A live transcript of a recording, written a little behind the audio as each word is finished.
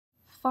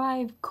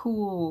5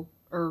 cool,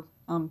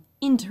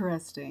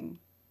 interesting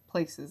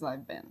places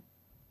I've been.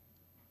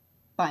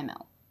 By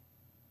Mel.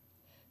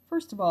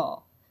 First of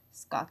all,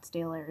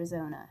 Scottsdale,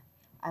 Arizona.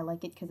 I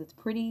like it because it's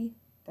pretty,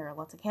 there are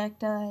lots of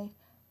cacti.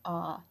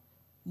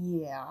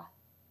 Yeah,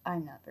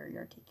 I'm not very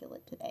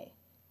articulate today.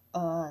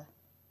 I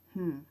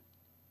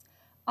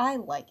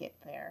like it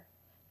there.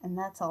 And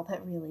that's all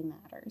that really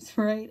matters,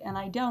 right? And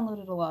I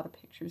downloaded a lot of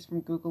pictures from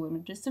Google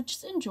Images, so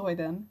just enjoy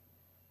them.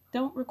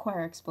 Don't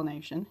require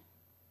explanation.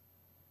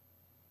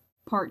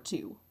 Part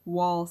 2,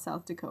 Wall,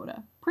 South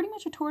Dakota. Pretty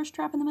much a tourist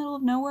trap in the middle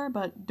of nowhere,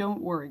 but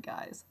don't worry,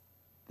 guys.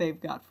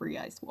 They've got free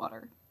ice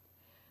water.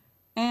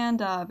 And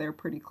they're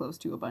pretty close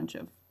to a bunch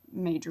of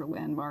major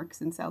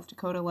landmarks in South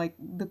Dakota, like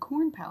the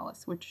Corn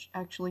Palace, which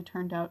actually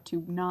turned out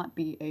to not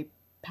be a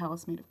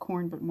palace made of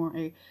corn, but more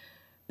a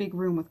big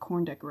room with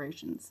corn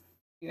decorations.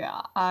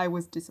 Yeah, I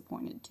was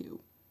disappointed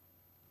too.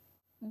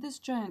 This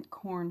giant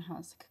corn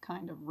husk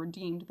kind of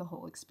redeemed the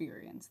whole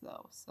experience,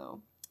 though,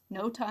 so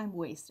no time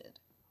wasted.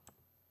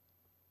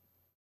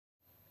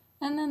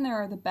 And then there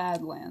are the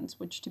Badlands,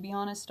 which, to be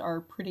honest, are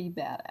pretty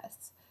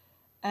badass.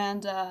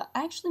 And I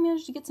actually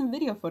managed to get some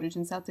video footage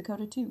in South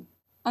Dakota, too.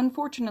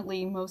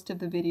 Unfortunately, most of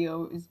the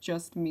video is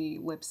just me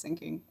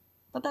lip-syncing.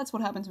 But that's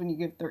what happens when you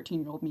give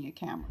 13-year-old me a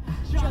camera.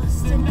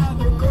 Just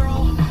another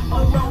girl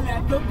alone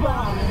at the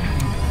bar.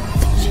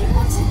 She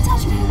wants to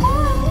touch me,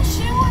 whoa.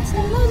 She wants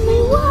to love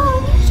me,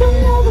 whoa. She'll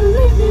never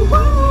leave me,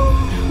 whoa.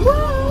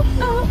 Whoa,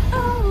 oh,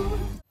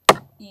 oh.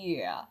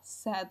 Yeah,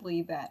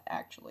 sadly that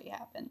actually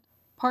happened.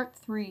 Part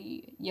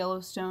 3,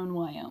 Yellowstone,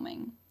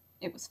 Wyoming.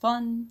 It was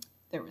fun,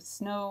 there was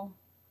snow,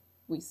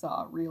 we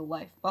saw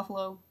real-life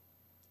buffalo.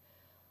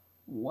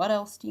 What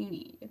else do you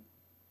need?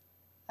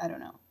 I don't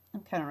know.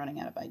 I'm kind of running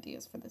out of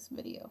ideas for this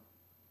video.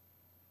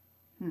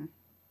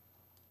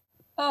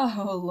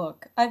 Oh,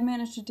 look, I've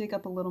managed to dig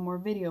up a little more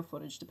video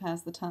footage to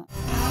pass the time.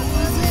 I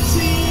was a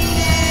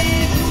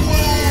teenage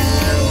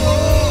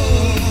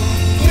werewolf,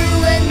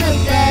 doing the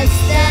best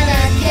that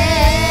I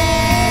can.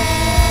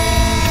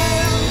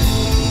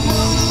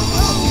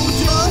 Hold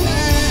your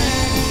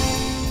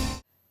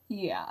hand.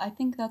 Yeah, I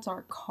think that's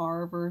our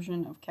car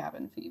version of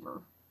cabin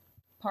fever.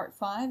 Part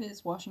 5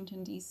 is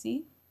Washington,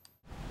 D.C.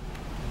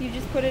 You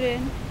just put it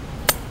in.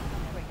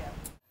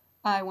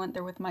 I went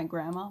there with my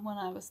grandma when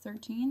I was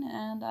 13,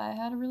 and I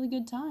had a really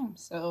good time,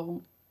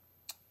 so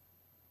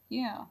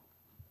yeah,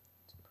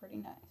 it's pretty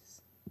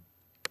nice.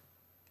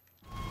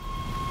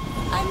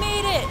 I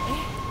made it!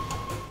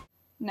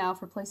 Now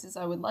for places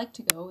I would like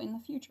to go in the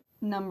future.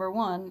 Number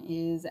 1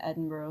 is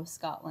Edinburgh,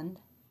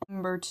 Scotland.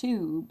 Number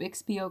 2,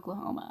 Bixby,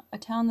 Oklahoma, a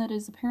town that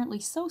is apparently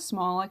so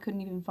small I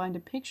couldn't even find a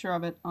picture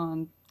of it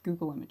on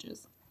Google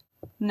Images.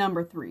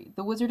 Number 3,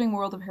 the Wizarding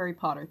World of Harry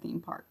Potter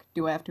theme park.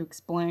 Do I have to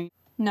explain?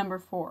 Number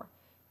 4,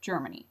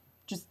 Germany.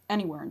 Just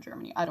anywhere in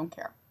Germany, I don't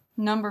care.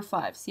 Number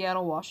 5,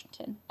 Seattle,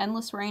 Washington.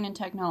 Endless rain and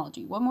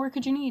technology. What more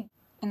could you need?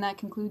 And that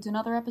concludes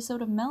another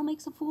episode of Mel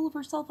Makes a Fool of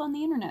Herself on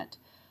the Internet.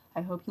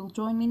 I hope you'll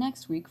join me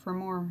next week for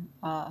more,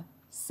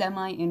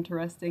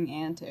 semi-interesting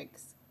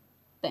antics.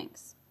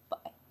 Thanks.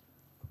 Bye.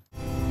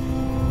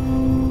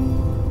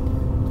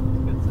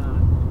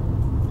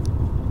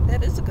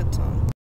 That is a good song.